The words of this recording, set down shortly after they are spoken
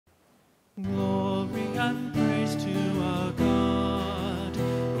Glory and praise to our God,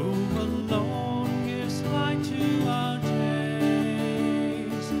 who alone gives light to our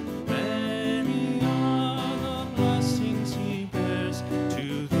days. Many are the blessings he bears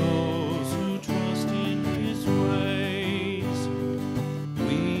to those who trust in his ways.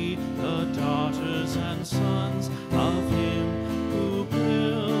 We, the daughters and sons of him who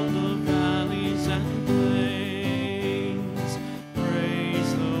build the valleys and plains,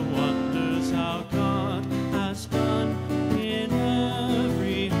 praise the wonders our God has done in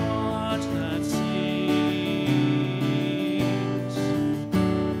every heart that sings.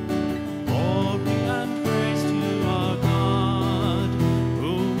 Glory and praise to our God,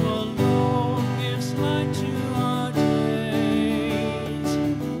 who alone gives light to our days.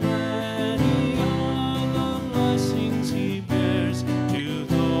 Many are the blessings he bears to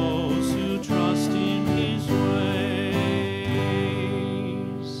those who trust in his ways.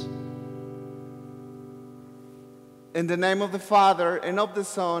 In the name of the Father, and of the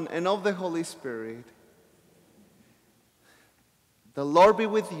Son, and of the Holy Spirit. The Lord be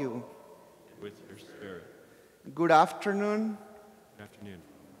with you. With your spirit. Good afternoon. Good afternoon.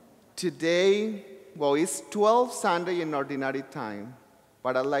 Today, well, it's 12 Sunday in ordinary time,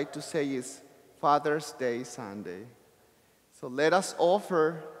 but I'd like to say it's Father's Day Sunday. So let us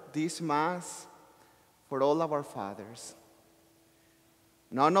offer this Mass for all of our fathers.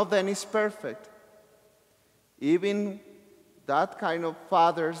 None of them is perfect. Even that kind of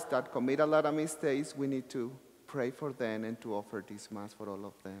fathers that commit a lot of mistakes, we need to pray for them and to offer this Mass for all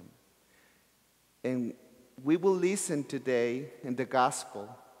of them. And we will listen today in the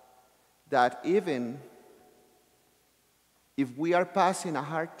Gospel that even if we are passing a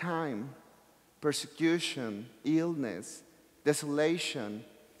hard time, persecution, illness, desolation,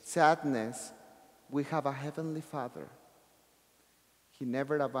 sadness, we have a Heavenly Father. He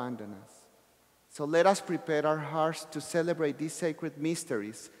never abandoned us. So let us prepare our hearts to celebrate these sacred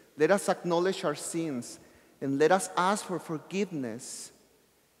mysteries. Let us acknowledge our sins, and let us ask for forgiveness.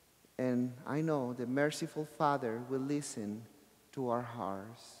 And I know the merciful Father will listen to our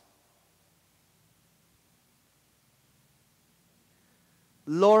hearts.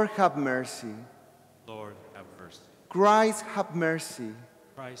 Lord, have mercy. Lord, have mercy. Christ, have mercy.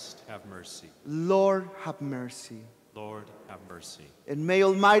 Christ, have mercy. Lord, have mercy. Lord, have mercy. And may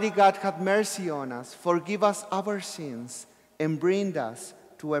Almighty God have mercy on us, forgive us our sins, and bring us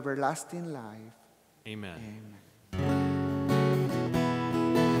to everlasting life. Amen. Amen.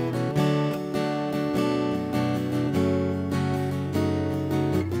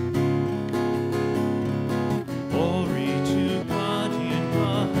 Glory to God in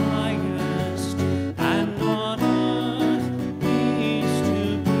the highest, and on earth peace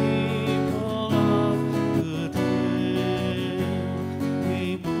to people of good will.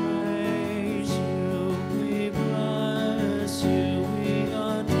 We praise you, we bless you, we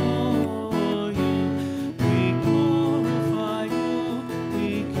adore you, we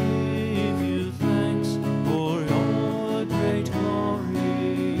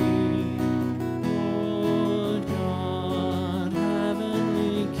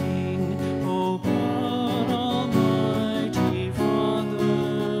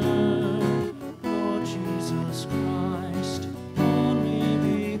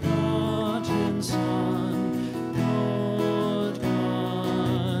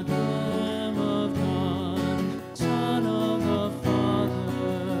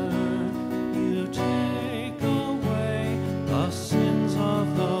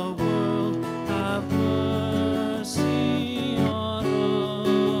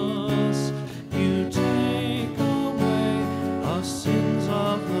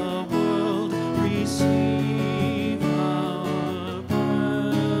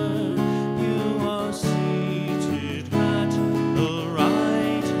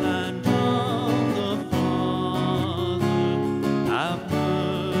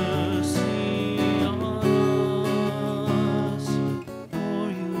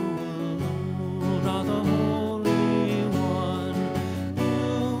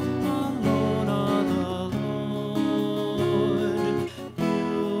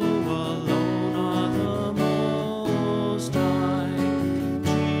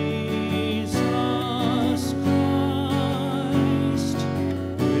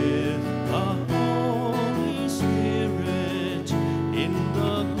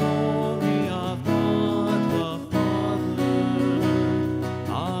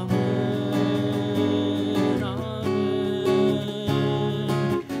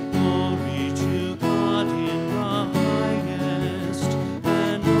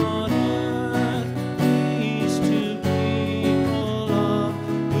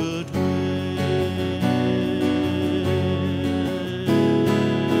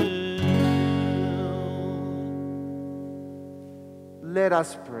Let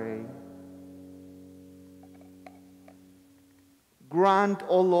us pray. Grant,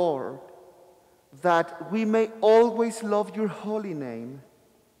 O Lord, that we may always love your holy name,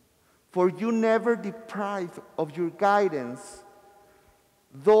 for you never deprive of your guidance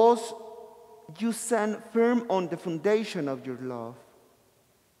those you send firm on the foundation of your love.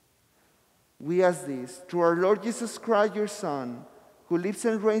 We ask this through our Lord Jesus Christ, your Son, who lives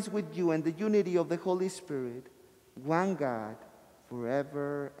and reigns with you in the unity of the Holy Spirit, one God,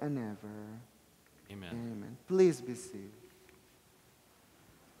 forever and ever. Amen. Amen. Please be seated.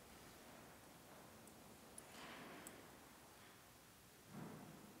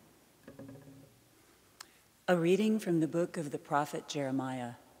 A reading from the book of the prophet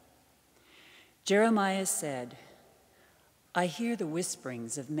Jeremiah. Jeremiah said, I hear the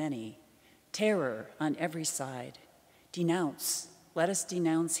whisperings of many, terror on every side. Denounce, let us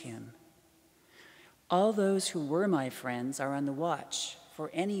denounce him. All those who were my friends are on the watch for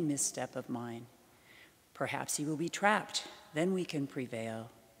any misstep of mine. Perhaps he will be trapped, then we can prevail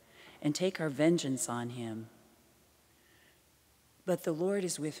and take our vengeance on him. But the Lord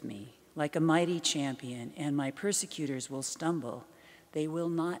is with me, like a mighty champion, and my persecutors will stumble. They will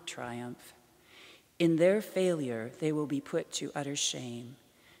not triumph. In their failure, they will be put to utter shame,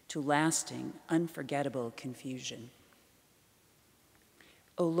 to lasting, unforgettable confusion.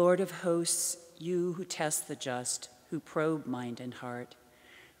 O Lord of hosts, you who test the just, who probe mind and heart,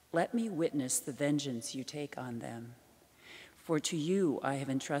 let me witness the vengeance you take on them. For to you I have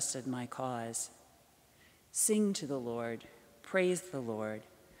entrusted my cause. Sing to the Lord, praise the Lord,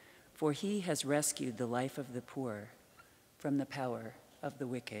 for he has rescued the life of the poor from the power of the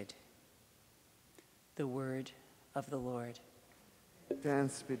wicked. The word of the Lord.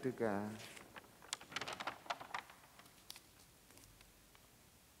 Thanks be to God.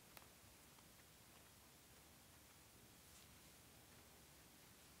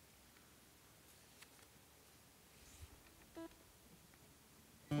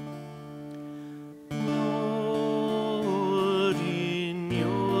 Lord, in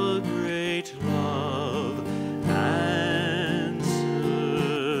your great love, answer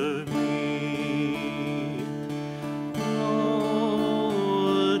me.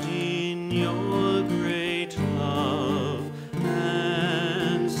 Lord, in your great love,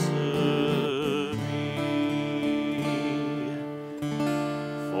 answer me.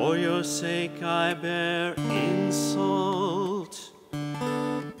 For your sake I bear insult,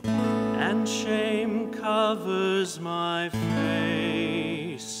 and shame covers my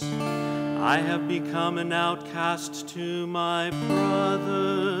face. I have become an outcast to my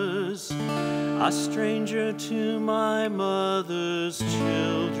brothers, a stranger to my mother's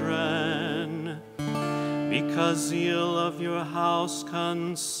children. Because zeal of your house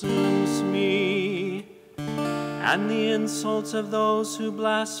consumes me, and the insults of those who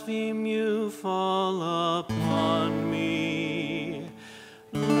blaspheme you fall upon me.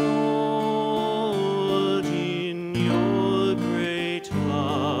 Lord, in your great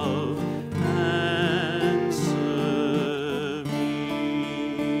love, answer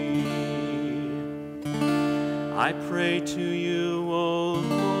me. I pray to you, O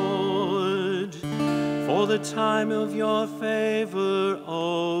Lord, for the time of your favor,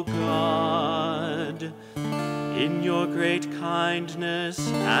 O God. In your great kindness,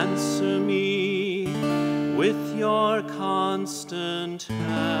 answer me with your constant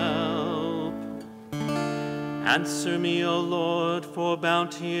help. Answer me, O Lord, for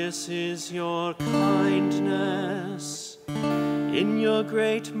bounteous is your kindness. In your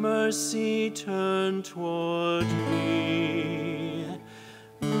great mercy, turn toward me.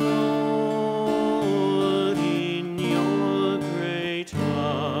 Lord, in your great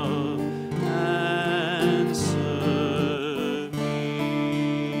love, answer me.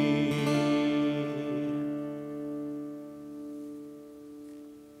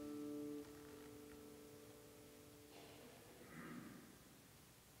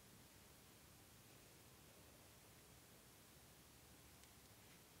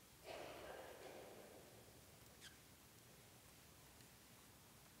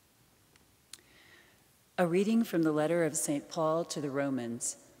 A reading from the letter of St. Paul to the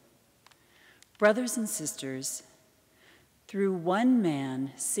Romans. Brothers and sisters, through one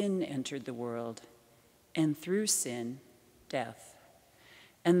man sin entered the world, and through sin, death.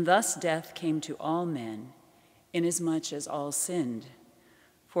 And thus death came to all men, inasmuch as all sinned.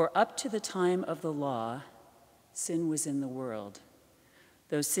 For up to the time of the law, sin was in the world,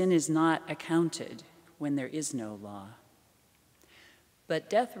 though sin is not accounted when there is no law. But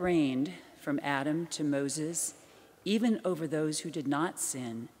death reigned from Adam to Moses, even over those who did not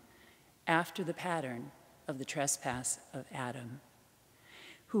sin, after the pattern of the trespass of Adam,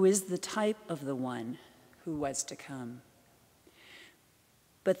 who is the type of the one who was to come.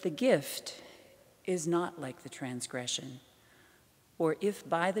 But the gift is not like the transgression. Or if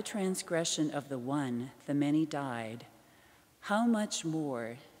by the transgression of the one the many died, how much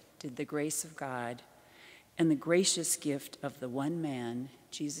more did the grace of God and the gracious gift of the one man,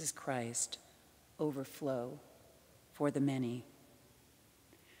 Jesus Christ, overflow for the many?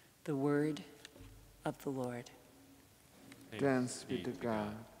 The word of the Lord. Thanks be to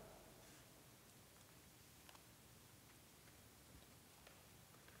God.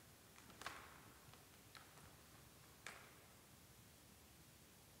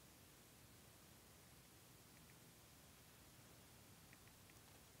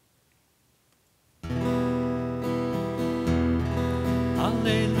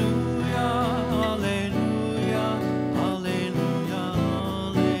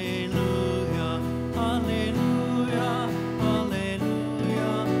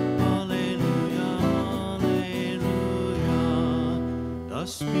 The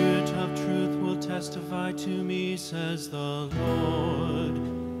Spirit of truth will testify to me, says the Lord,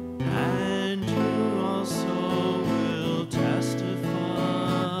 and you also will testify.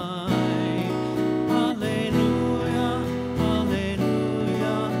 Alleluia,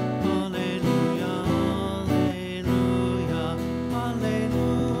 alleluia, alleluia, alleluia,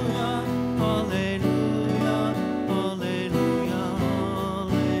 alleluia, alleluia, alleluia, alleluia.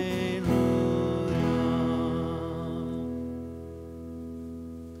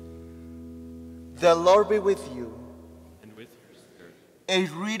 The Lord be with you. And with your spirit. A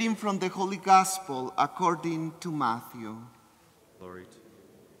reading from the Holy Gospel according to Matthew. Glory to you.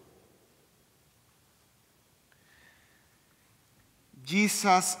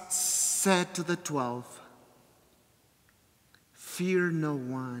 Jesus said to the 12, "Fear no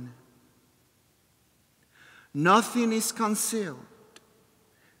one. Nothing is concealed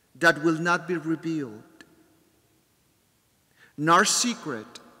that will not be revealed, nor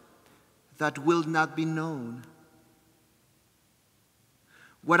secret that will not be known.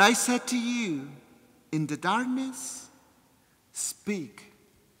 What I said to you in the darkness, speak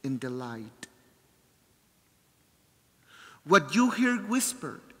in the light. What you hear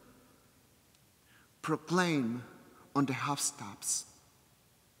whispered, proclaim on the housetops.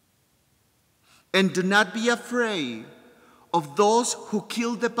 And do not be afraid of those who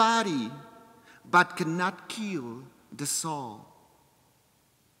kill the body, but cannot kill the soul.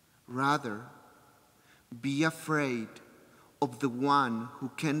 Rather, be afraid of the one who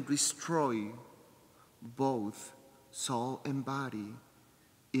can destroy both soul and body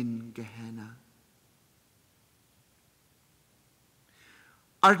in Gehenna.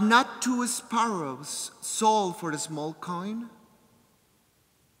 Are not 2 sparrows sold for a small coin?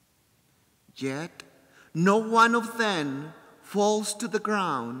 Yet no one of them falls to the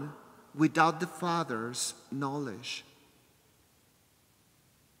ground without the Father's knowledge.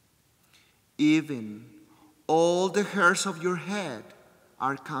 Even all the hairs of your head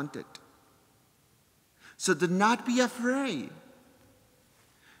are counted. So do not be afraid.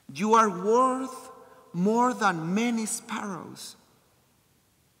 You are worth more than many sparrows.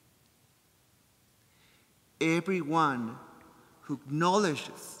 Everyone who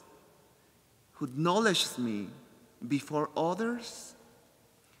acknowledges me before others,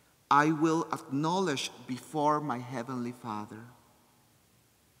 I will acknowledge before my heavenly Father.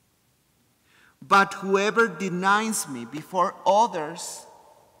 But whoever denies me before others,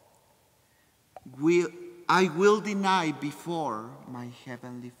 I will deny before my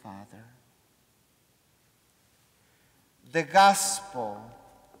heavenly Father." The Gospel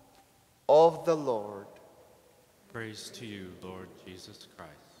of the Lord. Praise to you, Lord Jesus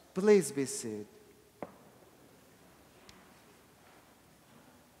Christ. Please be seated.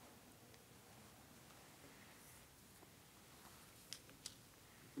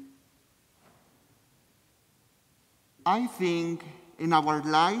 I think in our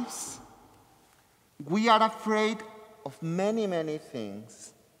lives, we are afraid of many, many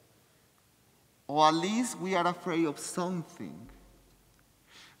things. Or at least we are afraid of something.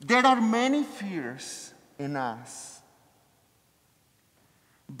 There are many fears in us.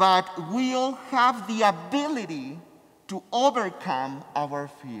 But we all have the ability to overcome our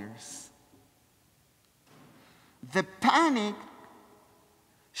fears. The panic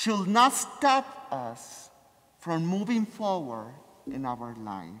should not stop us from moving forward in our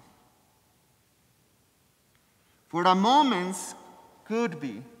life. For a moment, could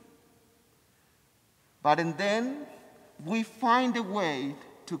be. But then we find a way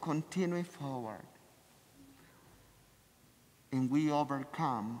to continue forward. And we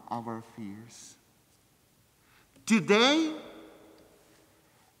overcome our fears. Today,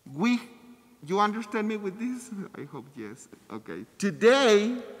 You understand me with this? I hope yes. Okay.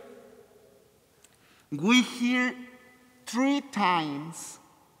 Today, we hear 3 times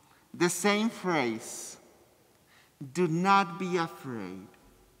the same phrase, do not be afraid.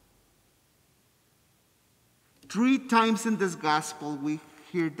 3 times in this gospel we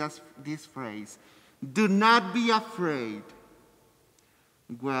hear this phrase, do not be afraid.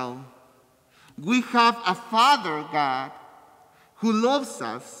 Well, we have a Father God who loves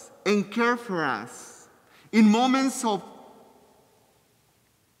us and cares for us in moments of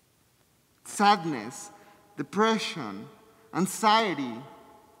sadness, depression, anxiety,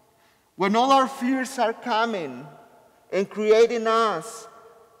 when all our fears are coming and creating us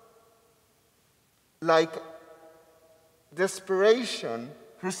like desperation,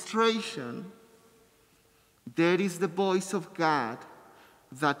 frustration. There is the voice of God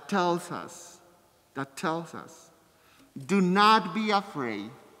that tells us, do not be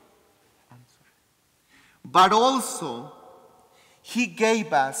afraid. But also, He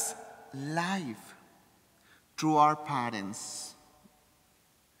gave us life through our parents.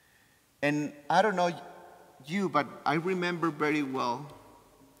 And I don't know you, but I remember very well.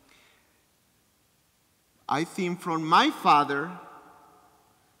 I think from my father,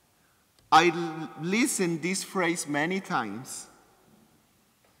 I listened this phrase many times.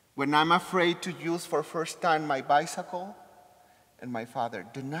 When I'm afraid to use for first time my bicycle, and my father,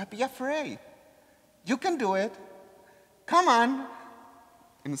 do not be afraid. You can do it. Come on.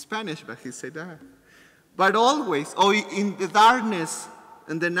 In Spanish, but he said that. But always, in the darkness,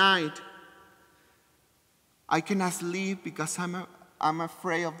 in the night, I cannot sleep because I'm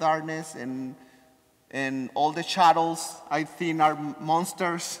afraid of darkness and all the shadows I think are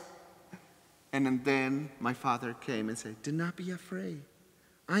monsters. And then my father came and said, do not be afraid.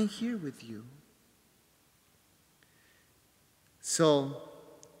 I'm here with you. So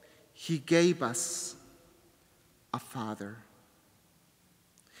He gave us a father.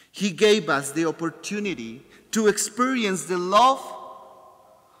 He gave us the opportunity to experience the love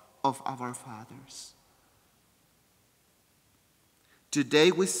of our fathers.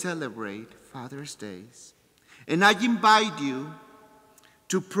 Today we celebrate Father's Day, and I invite you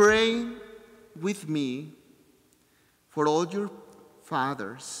to pray with me for all your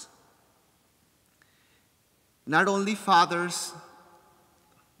fathers. Not only fathers,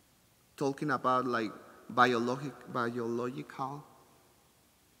 talking about like biological,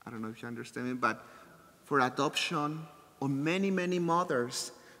 I don't know if you understand me, but for adoption, or many, many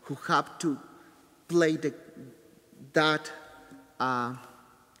mothers who have to play that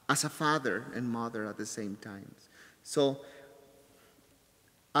as a father and mother at the same time. So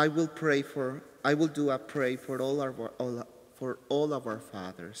I will do a prayer for all of our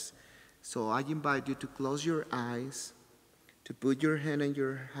fathers. So I invite you to close your eyes, to put your hand in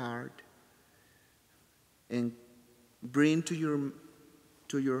your heart, and bring to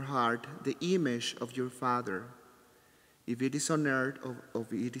your heart the image of your father, if it is on earth or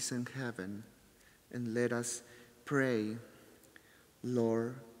if it is in heaven. And let us pray.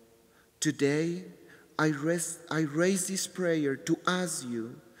 Lord, today I raise this prayer to ask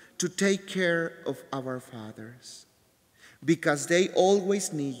you to take care of our fathers, because they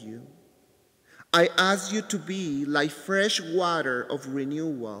always need you. I ask you to be like fresh water of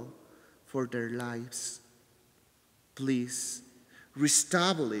renewal for their lives. Please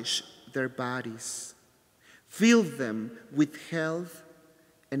reestablish their bodies, fill them with health,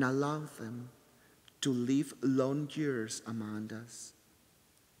 and allow them to live long years among us.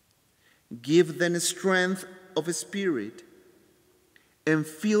 Give them strength of spirit and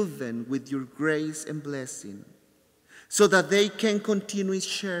fill them with your grace and blessing, so that they can continue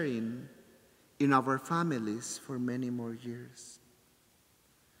sharing in our families for many more years.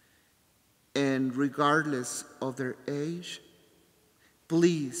 And regardless of their age,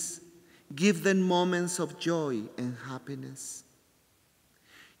 please give them moments of joy and happiness.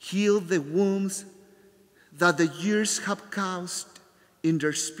 Heal the wounds that the years have caused in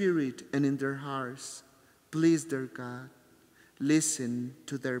their spirit and in their hearts. Please, dear God, listen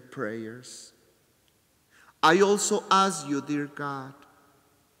to their prayers. I also ask you, dear God,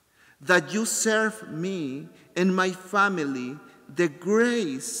 that you serve me and my family the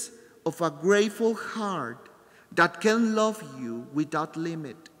grace of a grateful heart that can love you without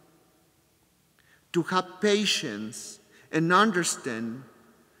limit, to have patience and understand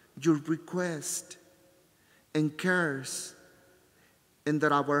your request and cares, and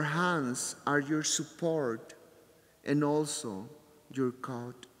that our hands are your support and also your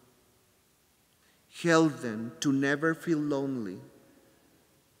God. Help them to never feel lonely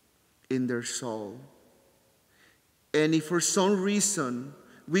in their soul. And if for some reason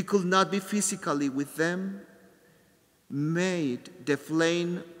we could not be physically with them, made the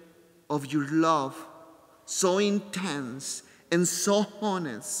flame of your love so intense and so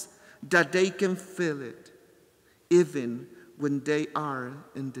honest that they can feel it, even when they are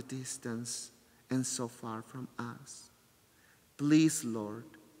in the distance and so far from us. Please, Lord,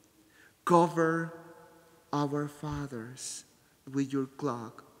 cover our fathers with your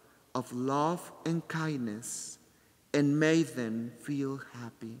cloak of love and kindness, and make them feel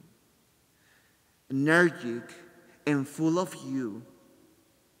happy, energetic, and full of you.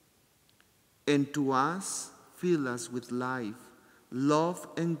 And to us, fill us with life, love,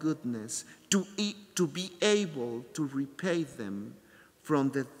 and goodness, to be able to repay them from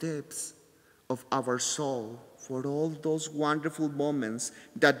the depths of our soul for all those wonderful moments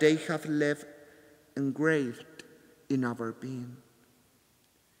that they have left engraved in our being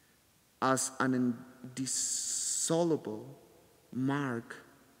as an indissoluble mark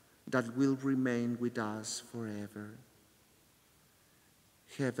that will remain with us forever.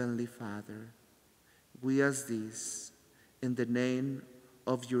 Heavenly Father, we ask this in the name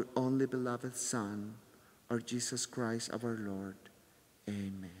of your only beloved Son, our Jesus Christ our Lord.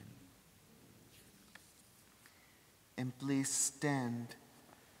 Amen. And please stand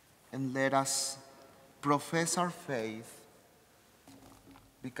and let us profess our faith,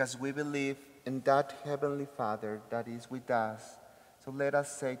 because we believe in that Heavenly Father that is with us. So let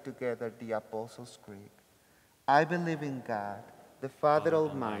us say together the Apostles' Creed. I believe in God, the Father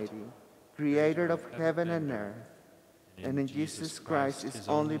Almighty, creator of heaven and earth, and in Jesus Christ, his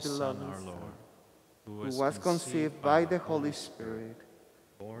only beloved Son, who was conceived by the Holy Spirit,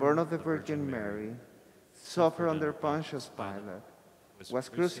 born of the Virgin Mary, suffered under Pontius Pilate, was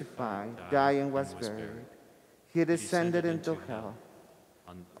crucified, died, and was buried. He descended into hell.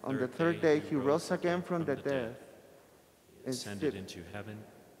 On the third day he rose again from the dead, ascended into heaven,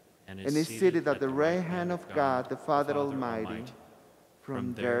 and is seated at the right hand of God, the Father Almighty.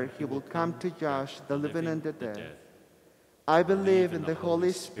 From there he will come to judge the living and the dead. I believe in the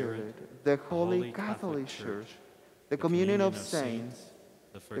Holy Spirit, the Holy Catholic Church, the communion of saints,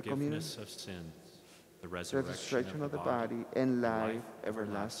 the forgiveness of sins, the the resurrection resurrection of the body, and life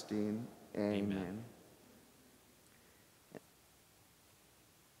everlasting. Amen.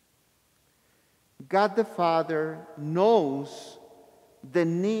 God the Father knows the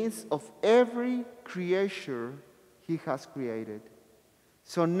needs of every creature he has created.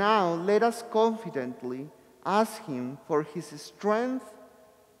 So now let us confidently ask him for his strength,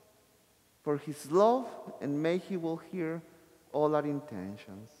 for his love, and may he will hear all our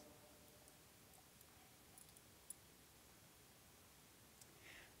intentions.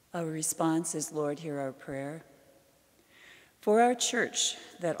 Our response is, Lord, hear our prayer. For our church,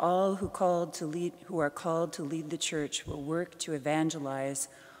 that all who are called to lead the church will work to evangelize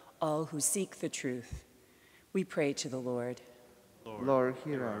all who seek the truth, we pray to the Lord. Lord,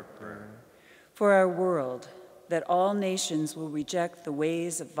 hear our prayer. For our world, that all nations will reject the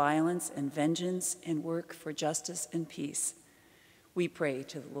ways of violence and vengeance and work for justice and peace, we pray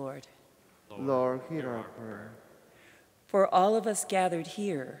to the Lord. Lord, hear our prayer. For all of us gathered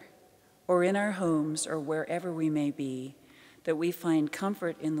here, or in our homes, or wherever we may be, that we find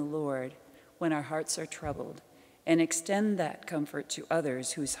comfort in the Lord when our hearts are troubled, and extend that comfort to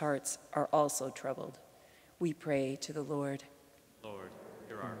others whose hearts are also troubled, we pray to the Lord. Lord,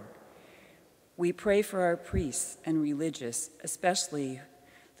 hear our prayer. We pray for our priests and religious, especially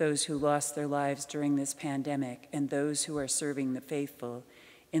those who lost their lives during this pandemic and those who are serving the faithful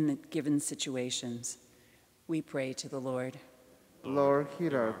in the given situations. We pray to the Lord. Lord,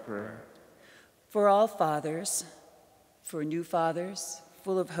 hear our prayer. For all fathers, for new fathers,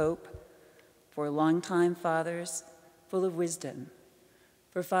 full of hope, for longtime fathers, full of wisdom,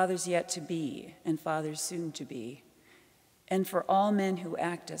 for fathers yet to be and fathers soon to be, and for all men who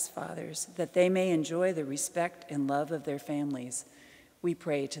act as fathers, that they may enjoy the respect and love of their families, we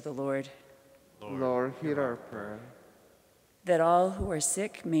pray to the Lord. Lord, hear our prayer. That all who are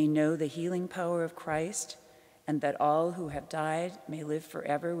sick may know the healing power of Christ, and that all who have died may live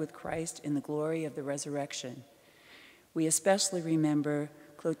forever with Christ in the glory of the resurrection. We especially remember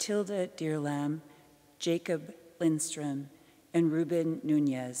Clotilda Dearlam, Jacob Lindstrom, and Ruben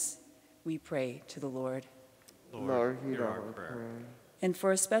Nunez. We pray to the Lord. Lord, hear our prayer. And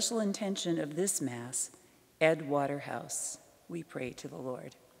for a special intention of this Mass, Ed Waterhouse, we pray to the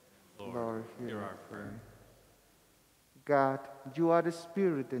Lord. Lord, hear our prayer. God, you are the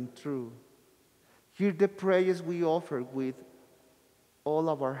Spirit and truth. Hear the prayers we offer with all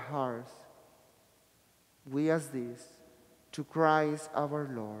of our hearts. We ask this to Christ our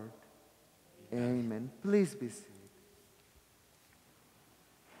Lord. Amen. Please be seated.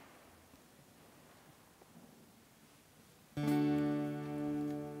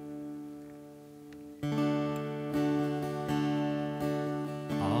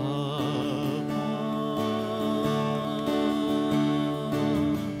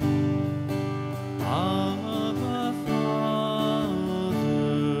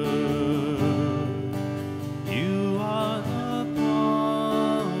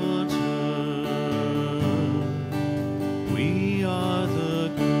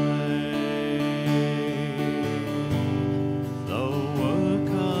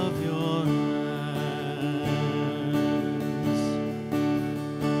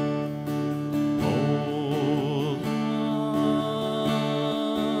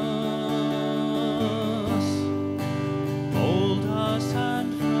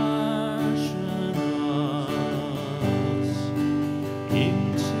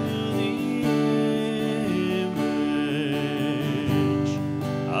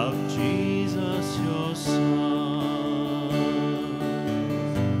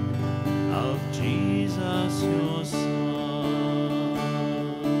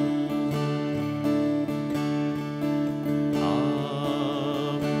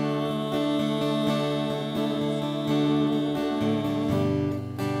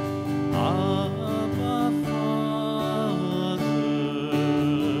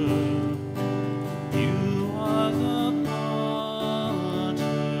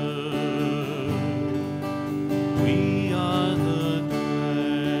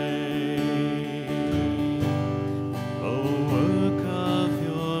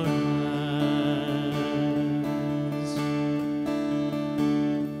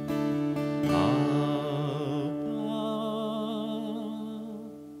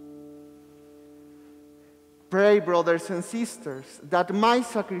 Pray, brothers and sisters, that my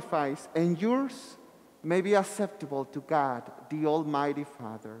sacrifice and yours may be acceptable to God, the Almighty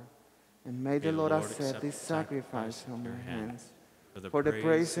Father. And may the Lord accept this sacrifice from your hands for the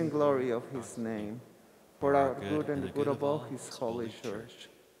praise and glory of his name, for our good and the good of all his holy church.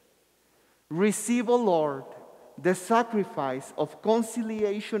 Receive, O Lord, the sacrifice of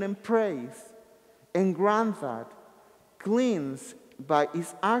conciliation and praise, and grant that, cleansed by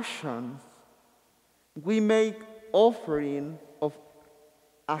its actions, we make offering of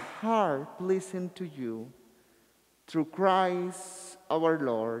a heart pleasing to you, through Christ our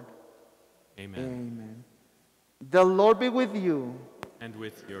Lord. Amen. Amen. The Lord be with you. And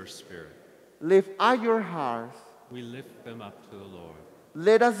with your spirit. Lift up your hearts. We lift them up to the Lord.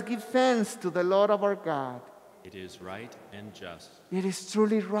 Let us give thanks to the Lord our God. It is right and just. It is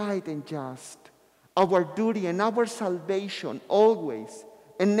truly right and just, our duty and our salvation, always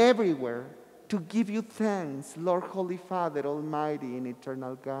and everywhere, to give you thanks, Lord, Holy Father, Almighty and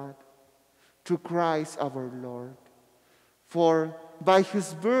eternal God, through Christ our Lord. For by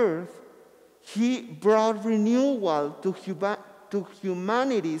his birth, he brought renewal to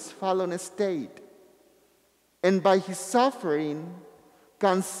humanity's fallen state, and by his suffering,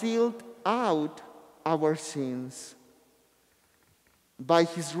 canceled out our sins. By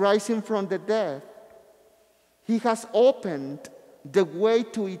his rising from the dead, he has opened the way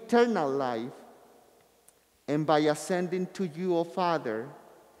to eternal life, and by ascending to you, O Father,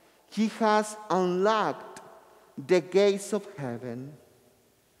 he has unlocked the gates of heaven.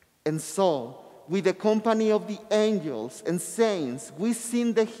 And so, with the company of the angels and saints, we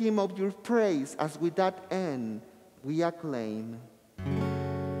sing the hymn of your praise, as with that end we acclaim.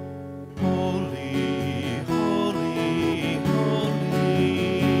 Holy, holy, holy,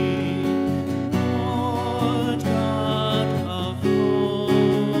 Lord God of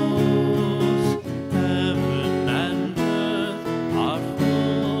hosts, heaven and earth are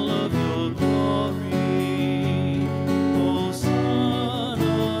full of your glory.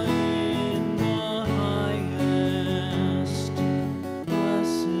 Hosanna in the highest.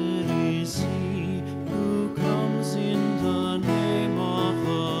 Blessed is he who comes in the name of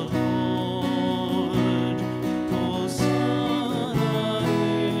the Lord. Hosanna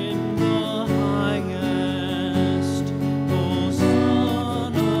in the highest.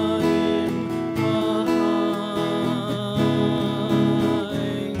 Hosanna in the highest.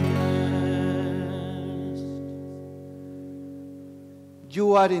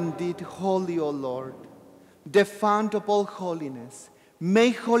 You are indeed holy, O Lord, the fount of all holiness.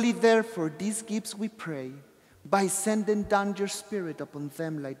 Make holy, therefore, these gifts, we pray, by sending down your Spirit upon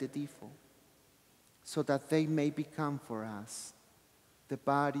them like the default, so that they may become for us the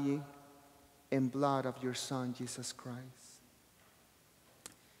body and blood of your Son, Jesus Christ.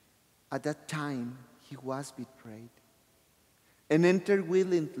 At that time, he was betrayed, and entered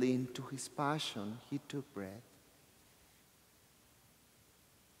willingly into his passion. He took bread,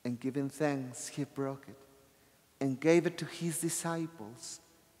 and giving thanks, he broke it, and gave it to his disciples,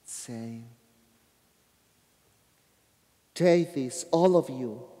 saying, "Take this, all of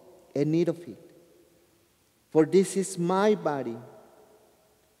you, and eat of it, for this is my body,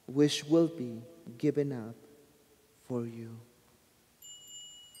 which will be given up for you."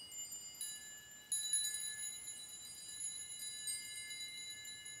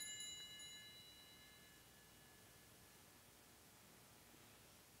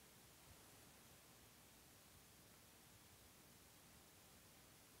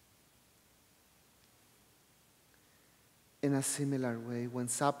 In a similar way, when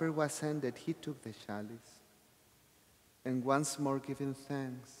supper was ended, he took the chalice, and once more giving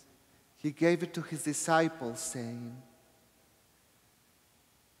thanks, he gave it to his disciples, saying,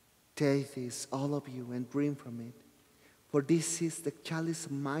 "Take this, all of you, and drink from it, for this is the chalice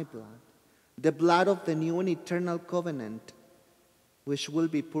of my blood, the blood of the new and eternal covenant, which will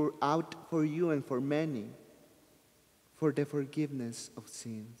be poured out for you and for many, for the forgiveness of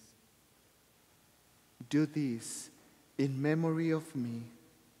sins. Do this in memory of me."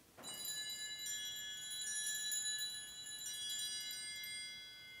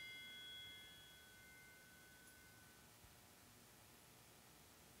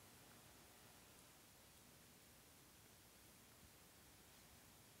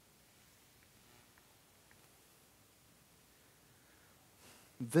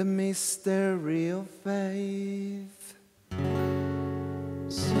 The mystery of faith.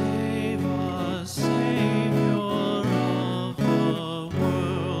 Save us, Savior of the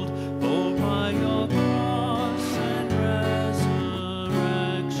world, for by your cross and resurrection,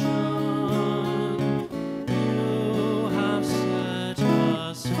 you have set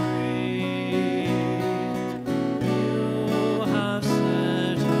us free.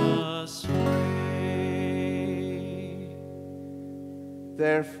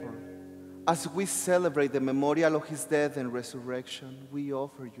 Therefore, as we celebrate the memorial of his death and resurrection, we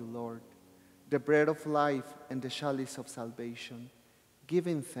offer you, Lord, the bread of life and the chalice of salvation,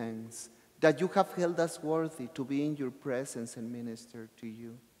 giving thanks that you have held us worthy to be in your presence and minister to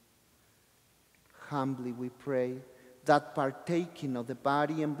you. Humbly we pray that partaking of the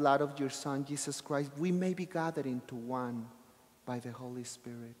body and blood of your Son, Jesus Christ, we may be gathered into one by the Holy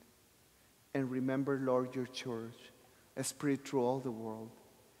Spirit. And remember, Lord, your church, spread through all the world,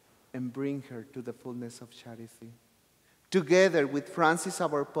 and bring her to the fullness of charity. Together with Francis,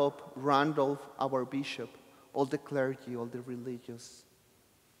 our Pope, Randolph, our Bishop, all the clergy, all the religious,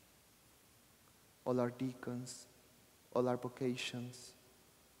 all our deacons, all our vocations,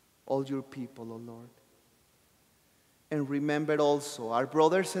 all your people, O Lord. And remember also our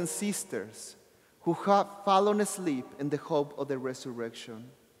brothers and sisters who have fallen asleep in the hope of the resurrection,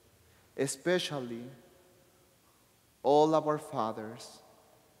 especially all our fathers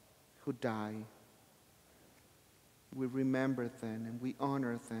who die. We remember them and we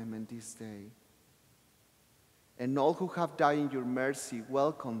honor them in this day. And all who have died in your mercy,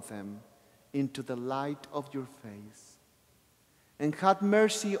 welcome them into the light of your face. And have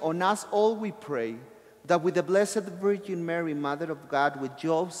mercy on us all, we pray, that with the Blessed Virgin Mary, Mother of God, with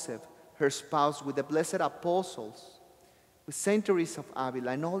Joseph, her spouse, with the blessed apostles, with Saint Teresa of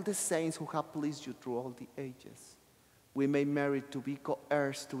Avila, and all the saints who have pleased you through all the ages, we may merit to be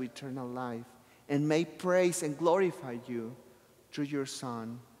co-heirs to eternal life, and may praise and glorify you through your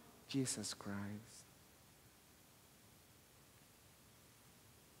Son, Jesus Christ.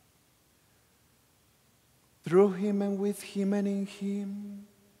 Through him and with him and in him,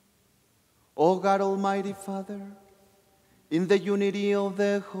 O God, Almighty Father, in the unity of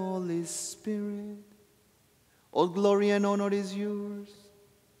the Holy Spirit, all glory and honor is yours,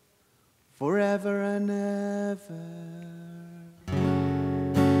 forever and ever.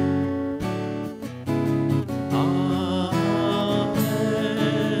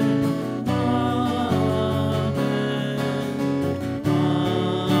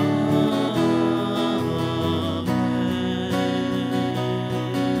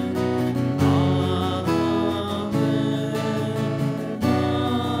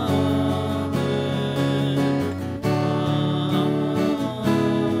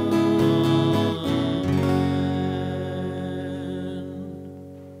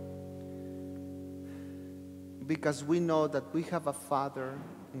 Because we know that we have a Father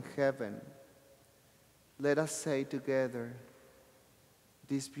in heaven, let us say together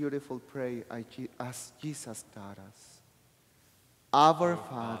this beautiful prayer as Jesus taught us. Our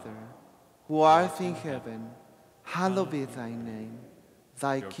Father, who art in heaven, hallowed be thy name.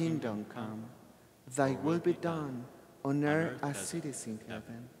 Thy kingdom come, thy will be done on earth as it is in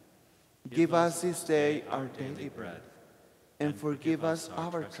heaven. Give us this day our daily bread, and forgive us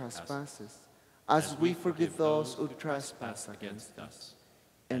our trespasses, as we forgive those who trespass against us.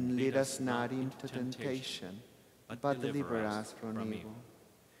 And lead us not into temptation, but deliver us from evil.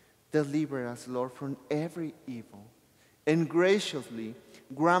 Deliver us, Lord, from every evil, and graciously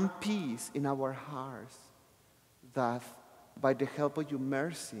grant peace in our hearts, that by the help of your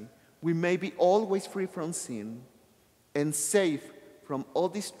mercy we may be always free from sin and safe from all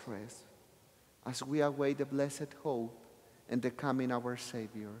distress, as we await the blessed hope and the coming of our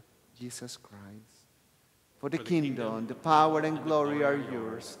Savior, Jesus Christ. For the kingdom, the power, and glory are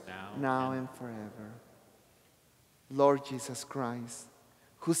yours, now and forever. Lord Jesus Christ,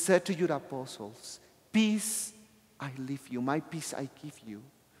 who said to your apostles, "Peace I leave you, my peace I give you,"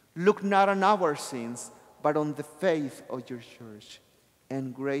 look not on our sins, but on the faith of your church,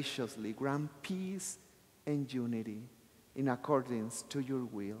 and graciously grant peace and unity in accordance to your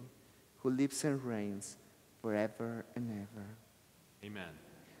will, who lives and reigns forever and ever. Amen.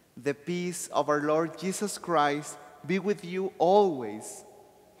 The peace of our Lord Jesus Christ be with you always.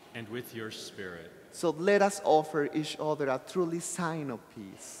 And with your spirit. So let us offer each other a truly sign of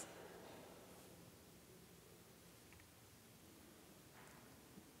peace.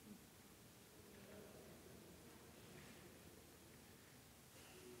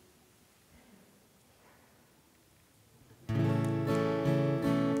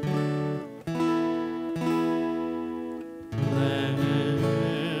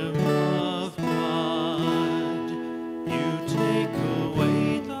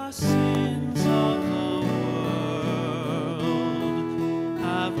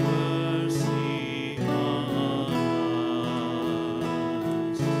 Have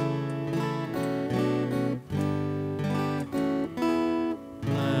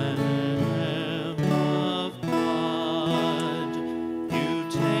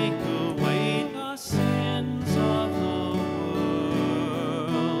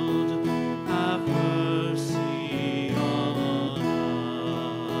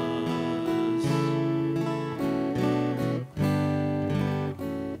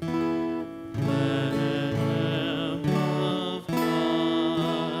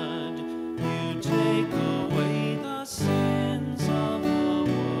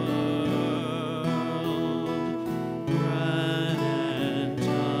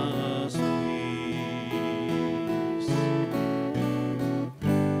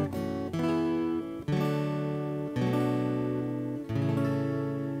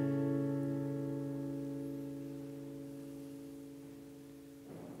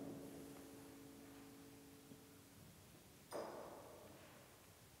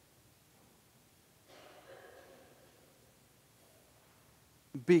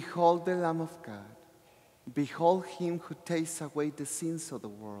Behold the Lamb of God. Behold him who takes away the sins of the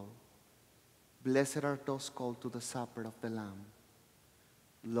world. Blessed are those called to the supper of the Lamb.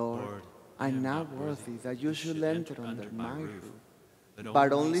 Lord, I'm not worthy that you should enter under my roof,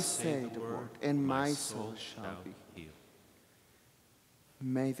 but only say the word, and my soul shall be healed.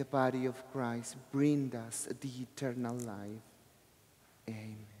 May the body of Christ bring us the eternal life.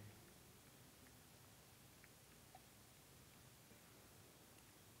 Amen.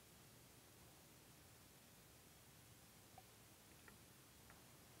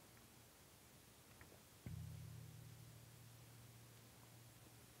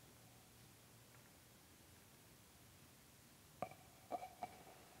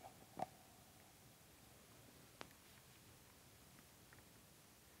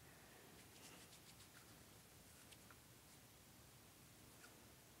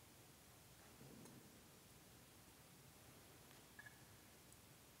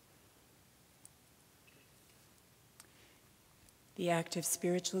 The act of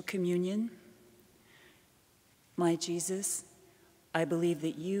spiritual communion. My Jesus, I believe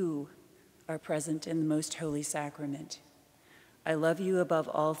that you are present in the most holy sacrament. I love you above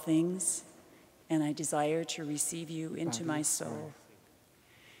all things, and I desire to receive you into my soul.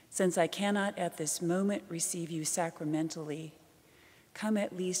 Since I cannot at this moment receive you sacramentally, come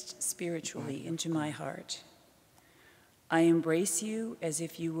at least spiritually into my heart. I embrace you as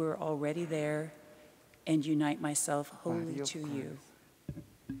if you were already there, and unite myself wholly to you.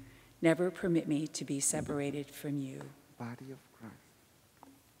 Never permit me to be separated from you. Body of Christ.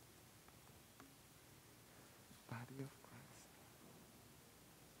 Body of Christ.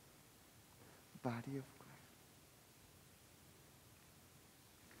 Body of Christ.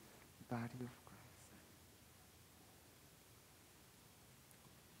 Body of Christ.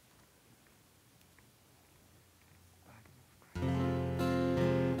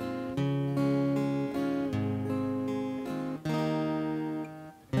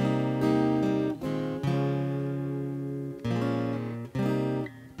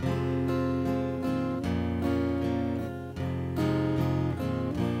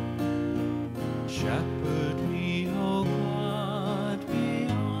 Shepherd me, O God,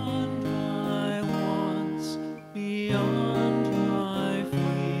 beyond my wants, beyond my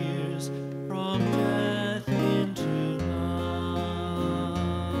fears, from death into life.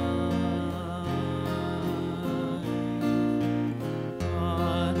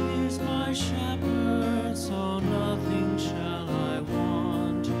 God is my shepherd, so nothing shall I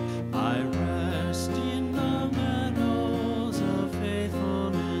want. I rest in the meadows of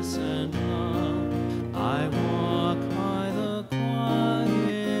faithfulness and love. I walk by the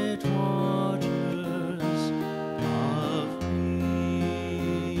quiet waters of peace.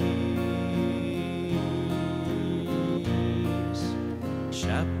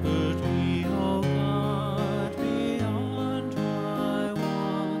 Shepherd me, O God, beyond my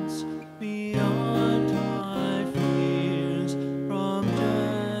wants, beyond my fears, from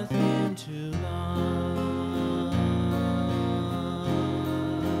death into life.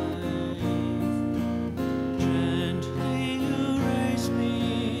 Gently you raise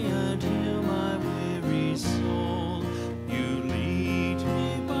me and heal my weary soul. You lead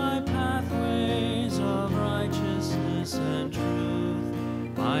me by pathways of righteousness and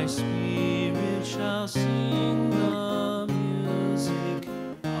truth. My spirit shall sing the music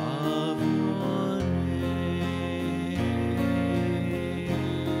of your name.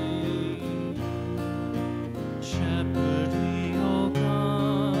 Shepherd me, O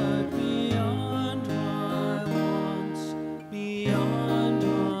God, beyond my wants, beyond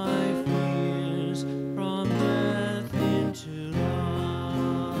my fears, from death into life.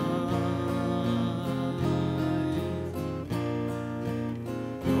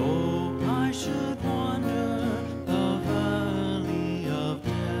 Though I should wander the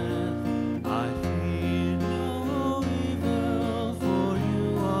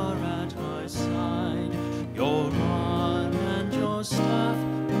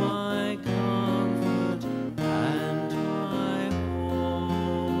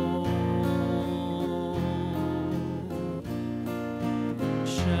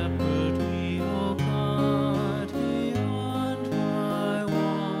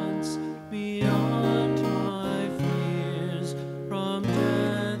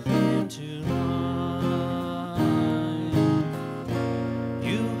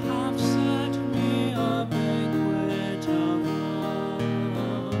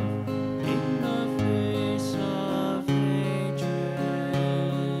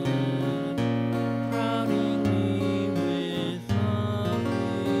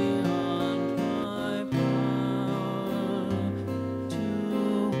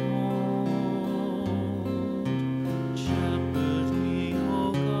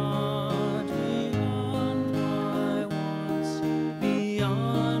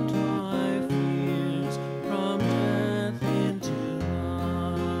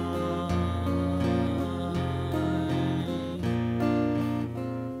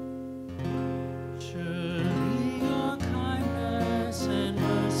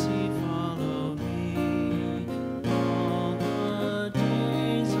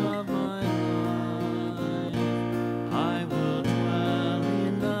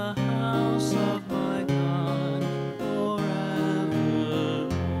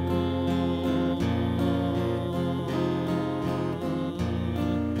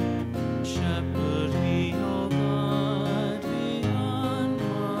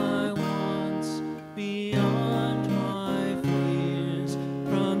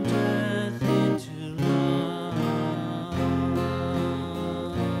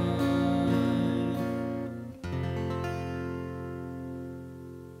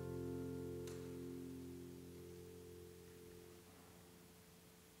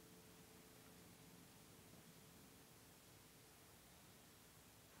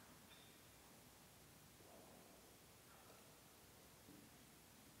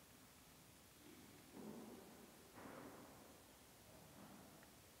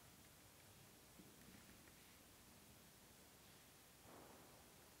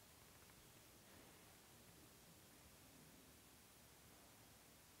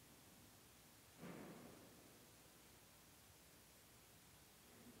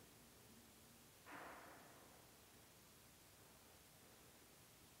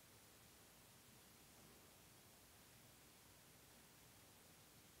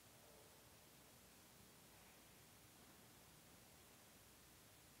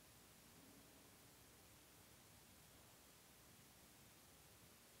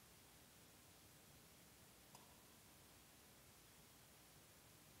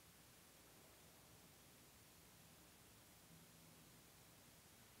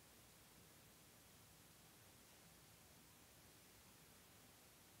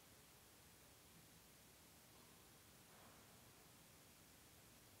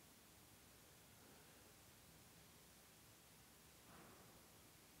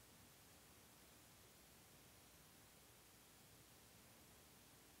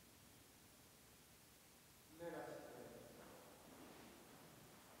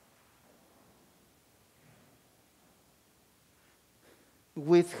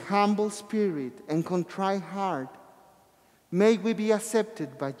with humble spirit and contrite heart, may we be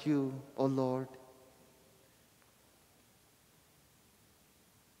accepted by you, O Lord.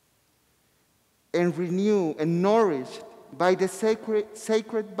 And renewed and nourished by the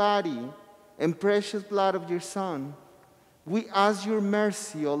sacred body and precious blood of your Son, we ask your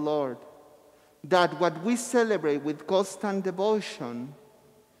mercy, O Lord, that what we celebrate with constant devotion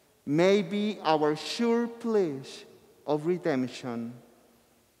may be our sure pledge of redemption.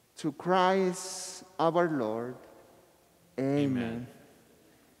 Through Christ our Lord. Amen.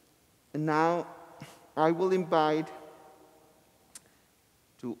 And now I will invite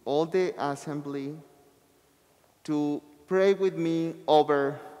to all the assembly to pray with me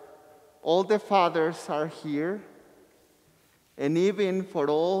over all the fathers are here, and even for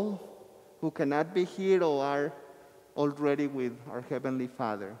all who cannot be here or are already with our Heavenly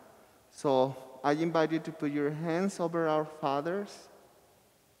Father. So I invite you to put your hands over our fathers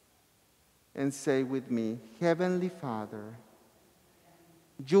and say with me, Heavenly Father,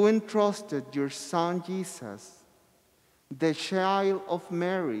 you entrusted your Son Jesus, the child of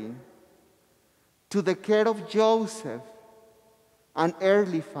Mary, to the care of Joseph, an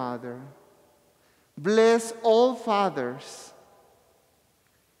earthly father. Bless all fathers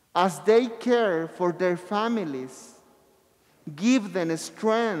as they care for their families. Give them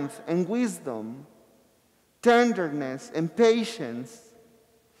strength and wisdom, tenderness and patience.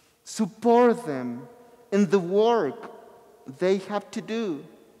 Support them in the work they have to do,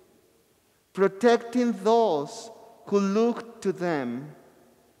 protecting those who look to them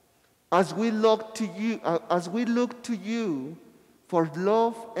as we look to you for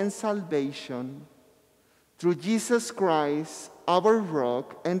love and salvation. Through Jesus Christ, our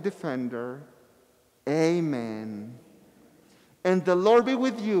rock and defender. Amen. And the Lord be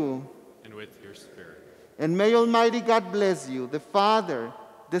with you. And with your spirit. And may Almighty God bless you, the Father,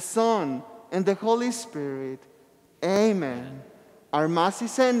 the Son, and the Holy Spirit. Amen. Our Mass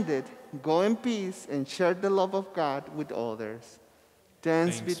is ended. Go in peace and share the love of God with others.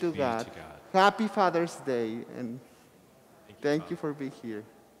 Thanks be to God. Happy Father's Day, and thank you for being here.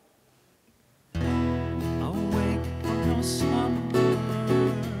 Awake from your slumber,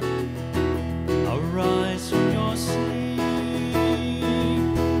 arise from your sleep.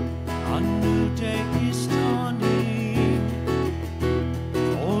 A new day is dawning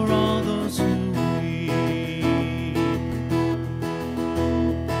for all those who weep.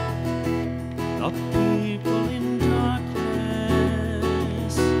 The people in darkness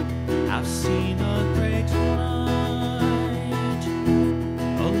have seen a great light.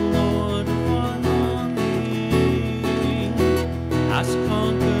 The Lord of our longing has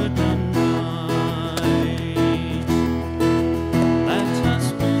conquered